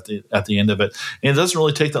character at the end of it, and it doesn't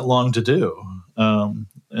really take that long to do.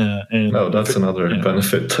 No, that's another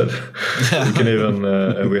benefit. That you can even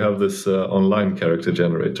we have this online character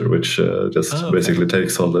generator, which basically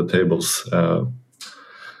takes all the tables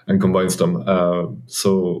and combines them.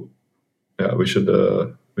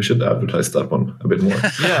 We should advertise that one a bit more.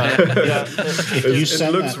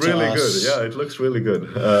 It looks really good. Yeah, it looks really good.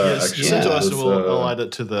 Actually, send to us, and we'll add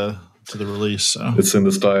it to the release. So. It's in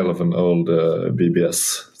the style of an old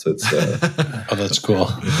BBS. So it's oh, that's cool.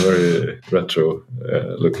 Very retro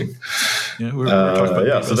looking. Yeah, we're talking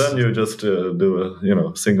about so then you just do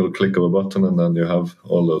a single click of a button, and then you have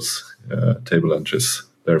all those table entries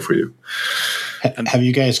there for you. Have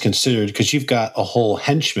you guys considered, because you've got a whole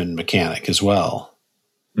henchman mechanic as well?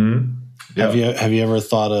 Yeah. Have you ever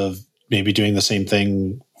thought of maybe doing the same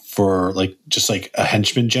thing for just like a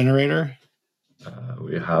henchman generator?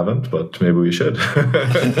 We haven't, but maybe we should.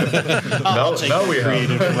 now we have.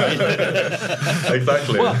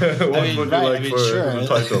 Exactly. Well, what would you like for the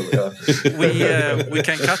title? Yeah. We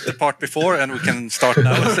can cut the part before, and we can start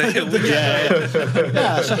now. So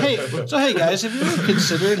hey guys, have you ever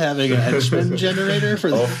considered having a henchman generator for?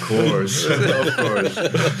 Of course.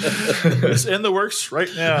 It's in the works right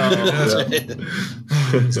now.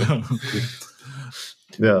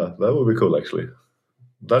 Yeah, that would be cool, actually.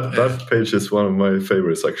 That page is one of my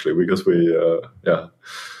favorites, actually, because we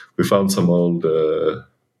found some old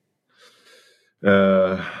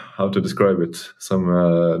how to describe it,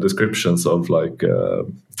 some descriptions of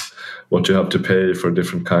what you have to pay for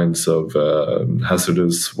different kinds of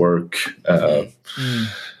hazardous work and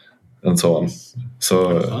so on.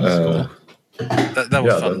 So that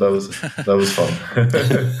was fun.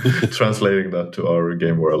 Translating that to our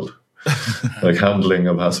game world. Like handling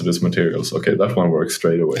of hazardous materials. Okay, that one works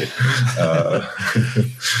straight away.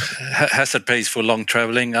 Hazard pays for long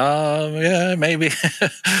traveling. Yeah, maybe.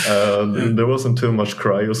 There wasn't too much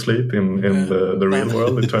cryo sleep in the real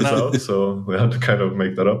world, it turns out. So we had to kind of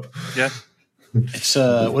make that up. Yeah. It's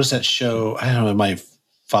what is that show? I don't know. My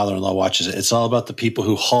father-in-law watches it. It's all about the people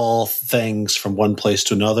who haul things from one place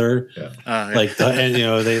to another. Yeah.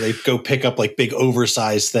 They go pick up like big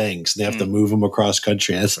oversized things, and they have to move them across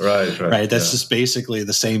country. And right. That's just basically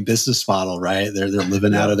the same business model, right? They're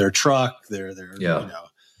living out of their truck. They're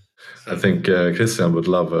I think Christian would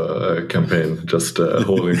love a campaign just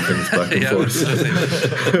hauling things back and forth.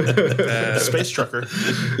 Space trucker.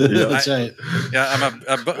 Yeah, that's right. Yeah,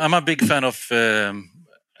 I'm a big fan of.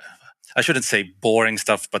 I shouldn't say boring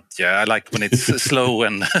stuff, but I like when it's slow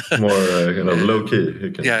and more low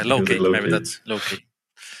key. Low key. Maybe that's low key.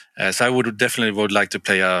 So I would definitely like to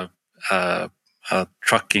play a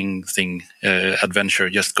trucking thing adventure,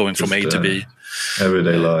 just going from A to B.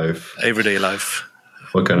 Everyday life.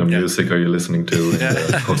 What kind of music are you listening to in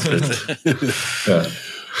the cockpit?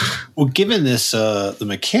 Well, given this, the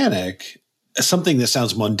mechanic, something that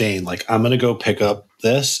sounds mundane, like I'm going to go pick up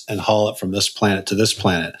this and haul it from this planet to this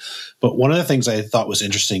planet. But one of the things I thought was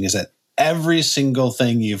interesting is that every single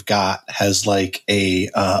thing you've got has like is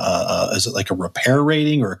it like a repair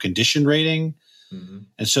rating or a condition rating? Mm-hmm.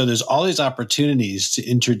 And so there's all these opportunities to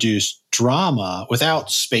introduce drama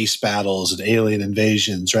without space battles and alien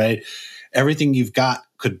invasions, right? Everything you've got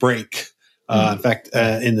could break. In fact,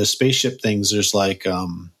 in the spaceship things, there's like,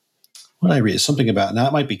 what did I read? Something about, now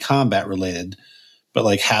it might be combat related, but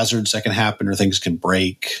like hazards that can happen or things can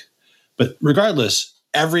break. But regardless,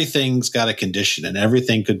 everything's got a condition and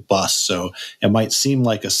everything could bust. So it might seem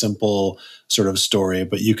like a simple sort of story,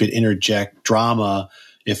 but you could interject drama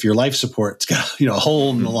if your life support's got a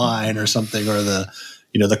hole in the line or something, or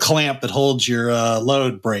the clamp that holds your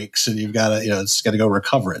load breaks, and you've got to it's got to go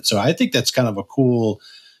recover it. So I think that's kind of a cool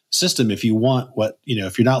system if you want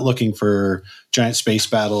if you're not looking for giant space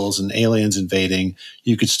battles and aliens invading,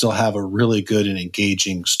 you could still have a really good and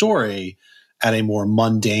engaging story at a more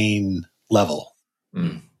mundane level.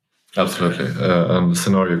 Absolutely. And the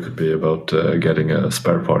scenario could be about getting a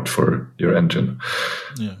spare part for your engine.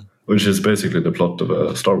 Yeah. Which is basically the plot of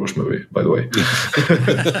a Star Wars movie, by the way.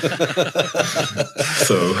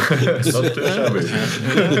 So, not too shabby.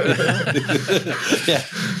 Yeah.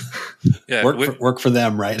 Yeah, work for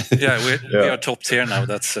them, right? Yeah, we are top tier now.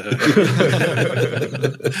 That's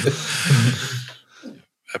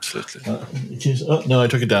absolutely. No, I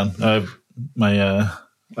took it down. I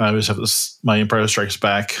always have my Empire Strikes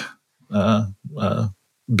Back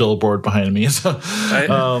billboard behind me. So, I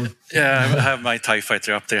have my TIE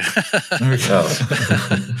Fighter up there.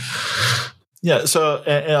 Yeah, so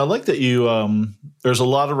and I like that you. There's a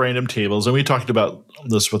lot of random tables, and we talked about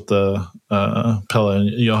this with the Pelle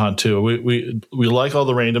and Johan too. We like all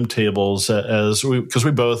the random tables because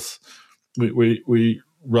we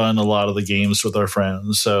run a lot of the games with our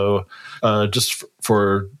friends. So just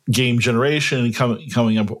for game generation,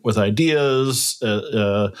 coming up with ideas,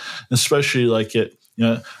 especially like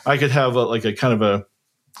I could have a kind of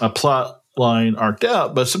a plot line arced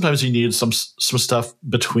out, but sometimes you need some stuff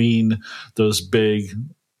between those big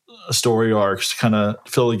story arcs to kind of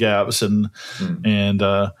fill the gaps, and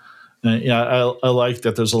I like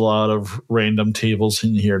that there's a lot of random tables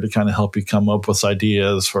in here to kind of help you come up with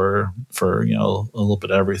ideas for a little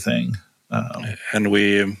bit of everything. And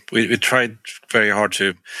we tried very hard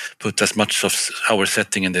to put as much of our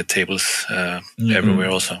setting in the tables everywhere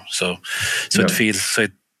also. So it feels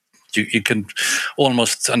you can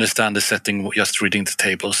almost understand the setting just reading the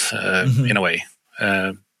tables in a way.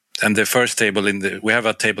 And the first table we have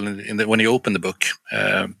a table when you open the book,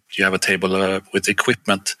 you have a table with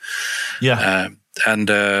equipment. Yeah.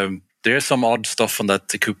 And there's some odd stuff on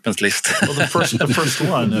that equipment list. Well, the first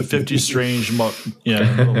one, 50 strange,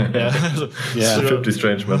 50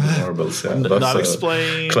 strange metal marbles. Yeah, that's not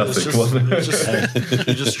explained. Classic one.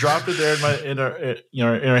 You just dropped it there in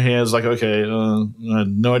our hands. Like, okay, I had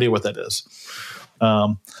no idea what that is.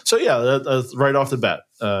 So yeah, right off the bat,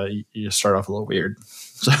 you start off a little weird.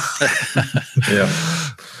 Yeah.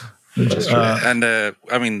 And I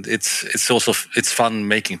mean, it's also fun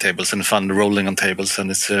making tables and fun rolling on tables,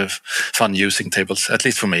 and it's fun using tables, at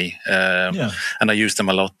least for me. And I use them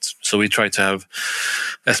a lot. So we try to have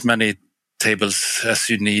as many tables as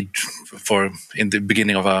you need for in the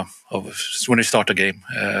beginning of when you start a game.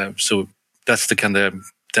 So that's the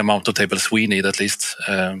amount of tables we need, at least.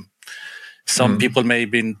 Some people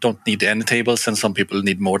maybe don't need any tables, and some people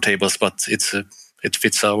need more tables. But it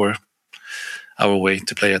fits our way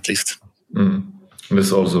to play, at least.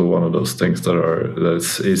 It's also one of those things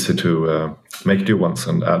that's easy to make new ones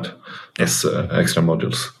and add as extra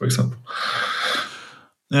modules, for example.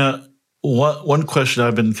 Now, one question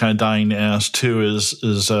I've been kind of dying to ask too is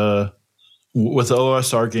with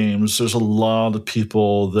OSR games, there's a lot of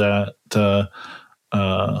people that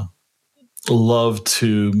love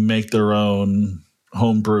to make their own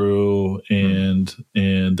homebrew, and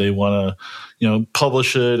they want to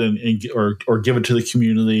publish it or give it to the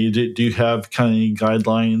community. Do you have kind of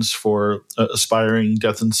guidelines for aspiring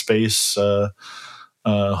Death in Space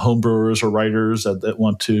homebrewers or writers that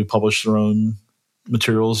want to publish their own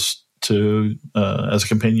materials to as a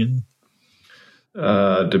companion?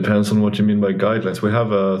 Depends on what you mean by guidelines. We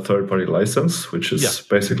have a third-party license, which is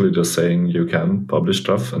basically just saying you can publish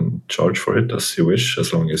stuff and charge for it as you wish,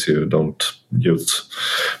 as long as you don't use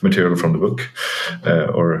material from the book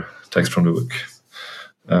or text from the book.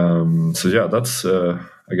 So yeah, that's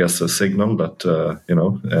I guess a signal that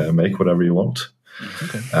make whatever you want.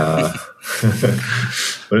 Okay.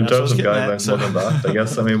 But in terms of guidelines, more than that, I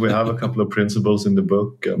guess we have a couple of principles in the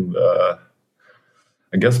book, and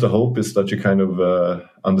I guess the hope is that you kind of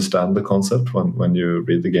understand the concept when you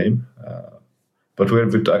read the game. But we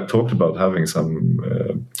talked about having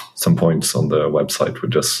some points on the website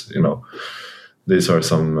with just, these are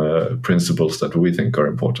some principles that we think are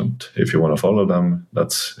important. If you want to follow them,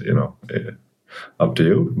 that's, up to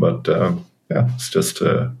you. But it's just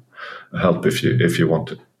a help if you want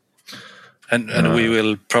to. And we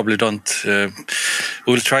will probably we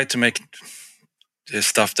will try to make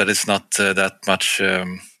stuff that is not that much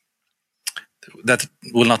that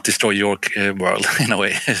will not destroy your world in a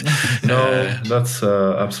way. No, that's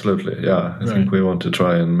absolutely, I think we want to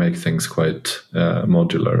try and make things quite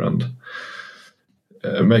modular, and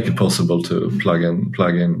make it possible to plug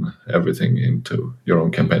in everything into your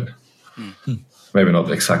own campaign. Maybe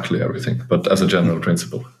not exactly everything, but as a general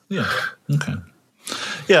principle. Yeah. Okay.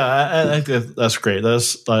 Yeah, I think that's great.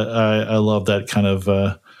 I love that kind of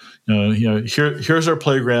here's our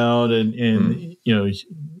playground, and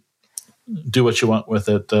do what you want with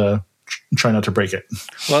it. Try not to break it.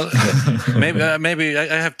 Well, maybe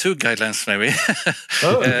I have two guidelines. Maybe,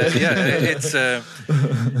 it's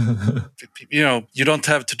you don't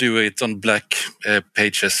have to do it on black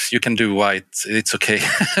pages. You can do white. It's okay.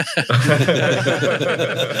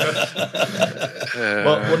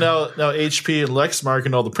 Well, now HP and Lexmark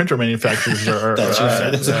and all the printer manufacturers are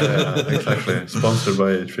exactly sponsored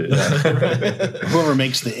by HP. Yeah. Whoever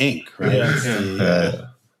makes the ink, right? Yeah.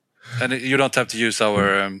 And you don't have to use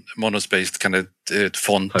our monospaced kind of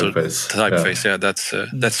font typeface. Yeah,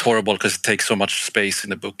 that's horrible because it takes so much space in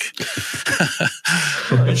the book.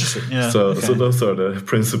 Interesting. Yeah. So those are the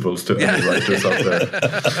principles to any writers out there.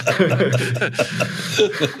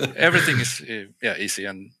 Everything is easy,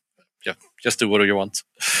 and just do whatever you want.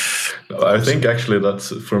 I think actually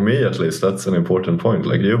that's, for me at least, that's an important point.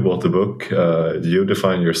 Like, you bought the book, you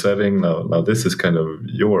define your setting. Now this is kind of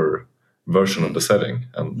your version of the setting,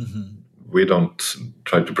 and we don't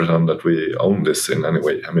try to pretend that we own this in any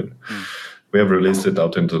way. I mean, we have released it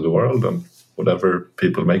out into the world, and whatever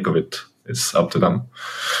people make of it is up to them.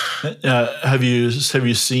 Have you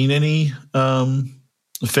seen any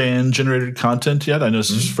fan generated content yet? I know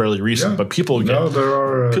this is fairly recent, but people get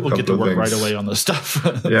to work right away on this stuff.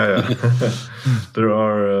 Yeah. There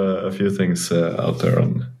are a few things out there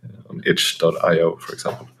on itch.io, for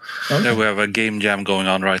example. Okay. We have a game jam going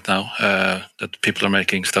on right now that people are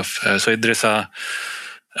making stuff. So there's a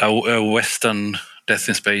Western Death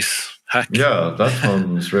in Space hack. Yeah, that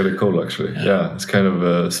one's really cool, actually. Yeah, it's kind of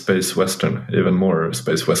a space Western, even more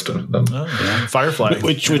space Western than Firefly.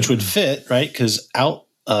 Which would fit, right? Because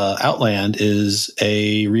Outland is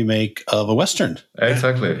a remake of a Western.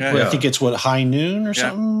 Exactly. I think it's High Noon or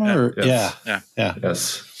something.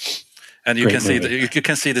 Yes. And you can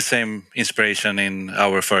see the same inspiration in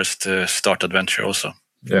our first Start adventure also.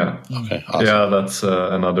 Yeah. Okay. Awesome. Yeah, that's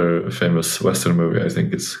another famous Western movie. I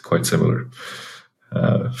think it's quite similar.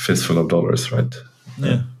 Fistful of Dollars, right?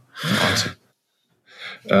 Yeah. Awesome.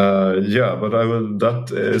 But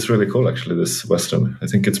that is really cool, actually, this Western. I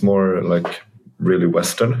think it's more like really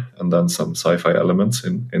Western, and then some sci-fi elements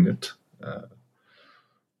in it.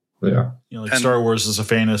 Like Star Wars is a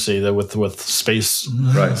fantasy that with space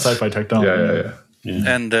sci-fi technology.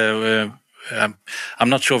 Yeah. And I'm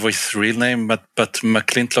not sure of his real name, but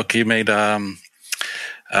McClintock, he made a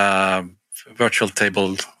virtual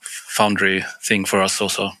table foundry thing for us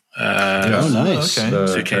also. Oh, nice. Okay. The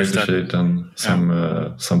So you can use that. sheet and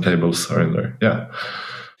some tables are in there. Yeah.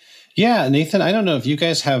 Yeah, Nathan, I don't know if you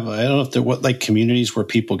guys have, I don't know if there what like communities where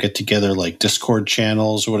people get together, like Discord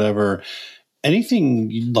channels or whatever.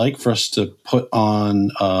 Anything you'd like for us to put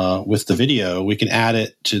on with the video, we can add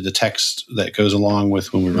it to the text that goes along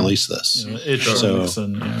with when we release this. We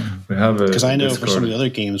have because I know Discord. for some of the other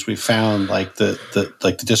games we found like the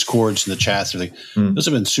Discords and the chats, those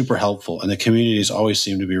have been super helpful, and the communities always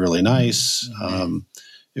seem to be really nice.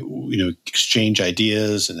 Exchange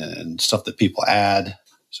ideas and stuff that people add.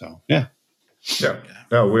 So yeah.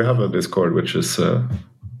 We have a Discord which is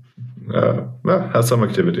has some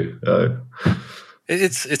activity.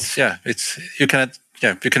 It's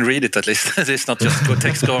you can read it at least. It's not just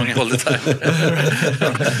text going all the time.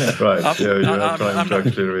 Right. You're trying to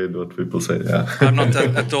actually read what people say. Yeah. I'm not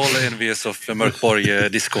at all envious of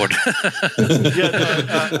Mörkborg Discord.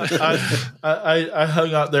 I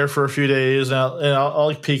hung out there for a few days, and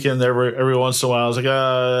I'll peek in there every once in a while. I was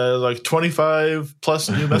like 25 plus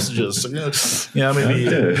new messages. Maybe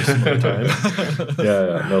some more time.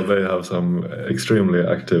 No, they have some extremely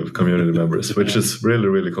active community members, which is really,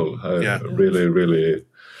 really cool. Really,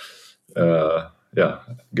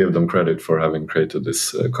 give them credit for having created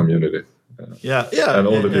this community. And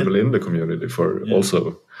all the people in the community for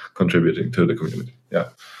also contributing to the community. Yeah.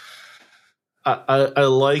 I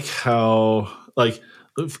like how, like,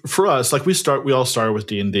 for us, like we all started with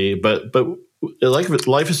D&D, but like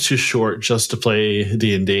life is too short just to play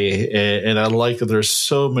D&D, and I like that there's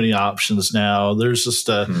so many options now. There's just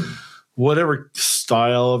whatever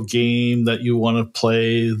style of game that you want to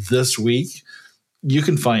play this week, you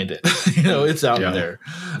can find it. It's out there.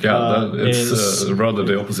 Yeah, it's rather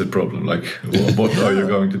the opposite problem. Like, what are you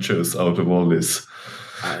going to choose out of all these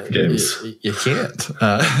games? You can't.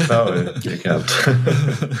 No, you can't.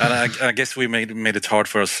 And I guess we made it hard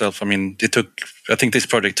for ourselves. I mean, I think this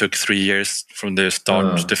project took 3 years from the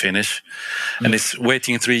start to finish, and it's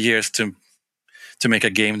waiting 3 years to to make a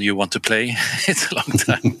game you want to play. It's a long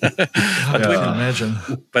time. I can imagine.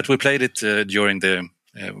 But we played it during the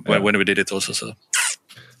when we did it also. So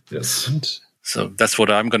Yes. so that's what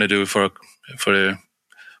I'm going to do for the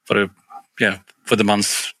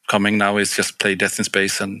months coming now, is just play Death in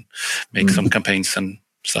Space and make some campaigns and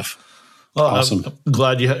stuff. Well, Awesome. I'm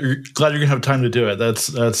glad you're gonna have time to do it.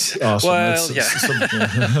 That's awesome. Well,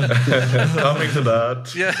 Coming to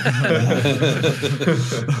that. Yeah.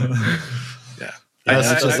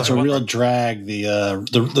 It's a real drag.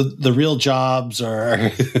 The real jobs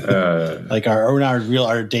are like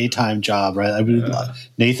our daytime job, right? I mean,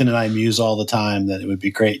 Nathan and I muse all the time that it would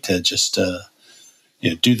be great to just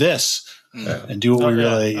do this and do what we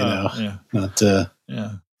really not.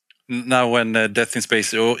 Now when Death in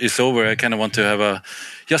Space is over, I kind of want to have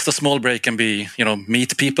just a small break and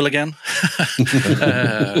meet people again,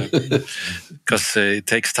 because it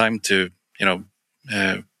takes time to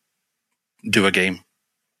do a game.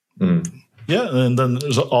 Yeah, and then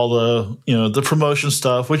there's all the the promotion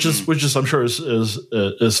stuff, which is I'm sure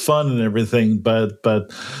is fun and everything, but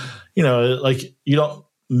like you don't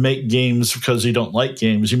make games because you don't like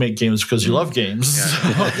games. You make games because you love games.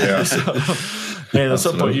 Yeah. And at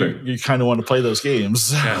some point, you kind of want to play those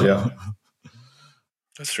games. Yeah.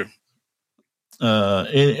 That's true.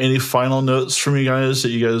 Any final notes from you guys that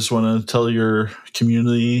you guys want to tell your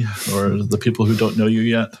community or the people who don't know you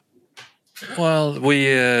yet? Well,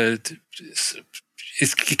 it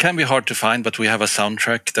can be hard to find, but we have a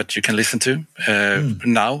soundtrack that you can listen to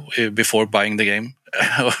now before buying the game,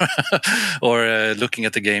 or looking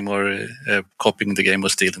at the game, or copying the game, or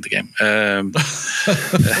stealing the game.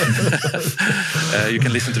 You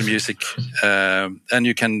can listen to the music, and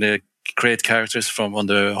you can create characters on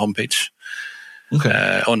the homepage.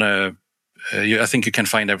 Okay. I think you can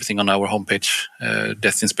find everything on our homepage,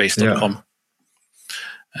 deathinspace.com.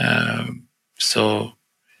 So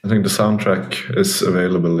I think the soundtrack is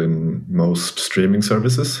available in most streaming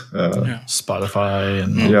services. Spotify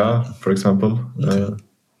and for example.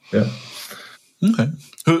 Okay.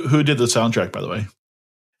 Who did the soundtrack, by the way?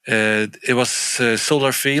 It was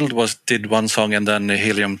Solar Field did one song, and then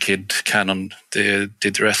Helium Kid Canon did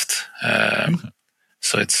the rest.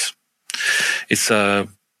 So it's a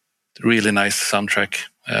really nice soundtrack.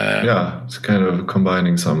 It's kind of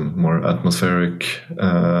combining some more atmospheric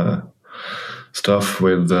stuff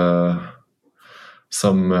with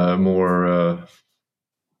some more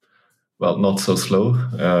not so slow.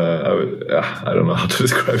 I don't know how to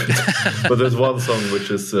describe it, but there's one song which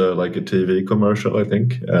is like a TV commercial, I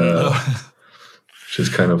think, which is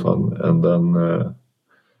kind of fun. And then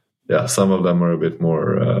some of them are a bit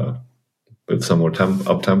more with some more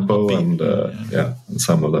up tempo, and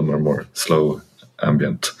some of them are more slow,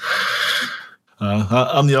 ambient.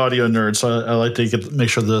 I'm the audio nerd, so I like to make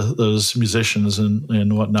sure those musicians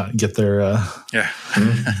and whatnot get their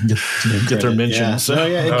get their mention. Yeah. So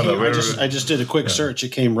I just did a quick search. It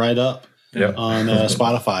came right up on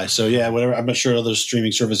Spotify. So whatever. I'm not sure other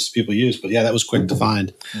streaming services people use, but that was quick to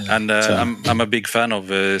find. And I'm a big fan of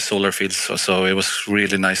Solar Fields, so it was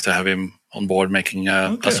really nice to have him on board making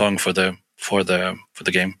a song for the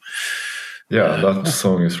game. Yeah, that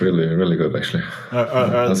song is really, really good, actually.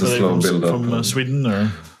 That's a slow build-up. From Sweden,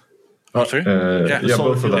 or? Sorry?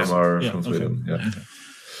 Both of them are from Sweden.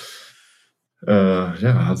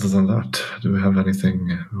 Other than that, do we have anything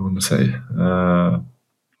we want to say? I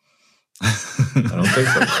don't think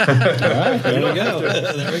so. All right,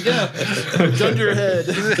 there we go. Gun your head.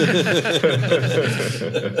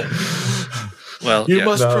 Well, you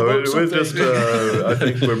must promote we're something. just. I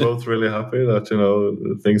think we're both really happy that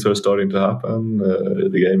things are starting to happen. The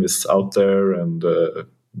game is out there, and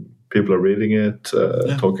people are reading it,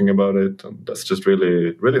 talking about it, and that's just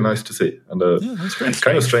really, really nice to see. And that's great. It's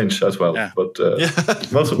kind of strange as well, but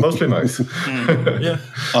mostly nice.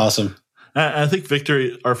 Awesome. I think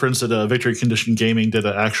our friends at Victory Condition Gaming did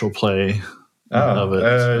an actual play of it.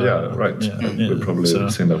 Right. We've probably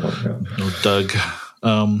seen that one. Yeah. Doug.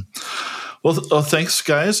 Well, thanks,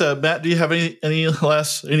 guys. Matt, do you have any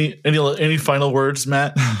final words,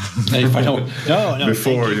 Matt? No.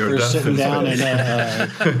 Before thank you you're for sitting down and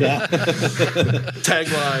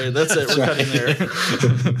Tagline. That's it. We're cutting there.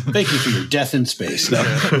 Thank you for your Death in Space.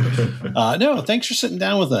 No, thanks for sitting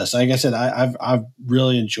down with us. Like I said, I've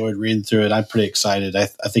really enjoyed reading through it. I'm pretty excited. I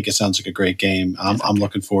think it sounds like a great game. I'm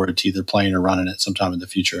looking forward to either playing or running it sometime in the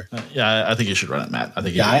future. I think you should run it, Matt. I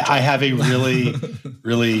think. I have a really,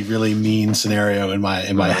 really, really mean scenario in my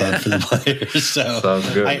head for the players. So sounds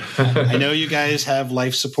good. I know you guys have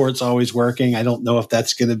life supports always working. I don't know if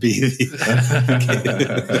that's going to be.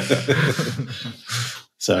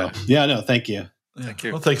 So thank you. Thank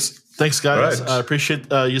you. Well, thanks, guys. Right. I appreciate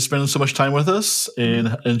you spending so much time with us,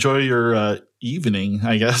 and enjoy your evening,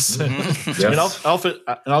 I guess. Yes.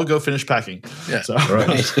 And I'll go finish packing. Yeah. So,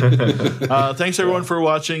 Right. thanks everyone for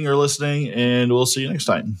watching or listening, and we'll see you next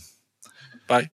time.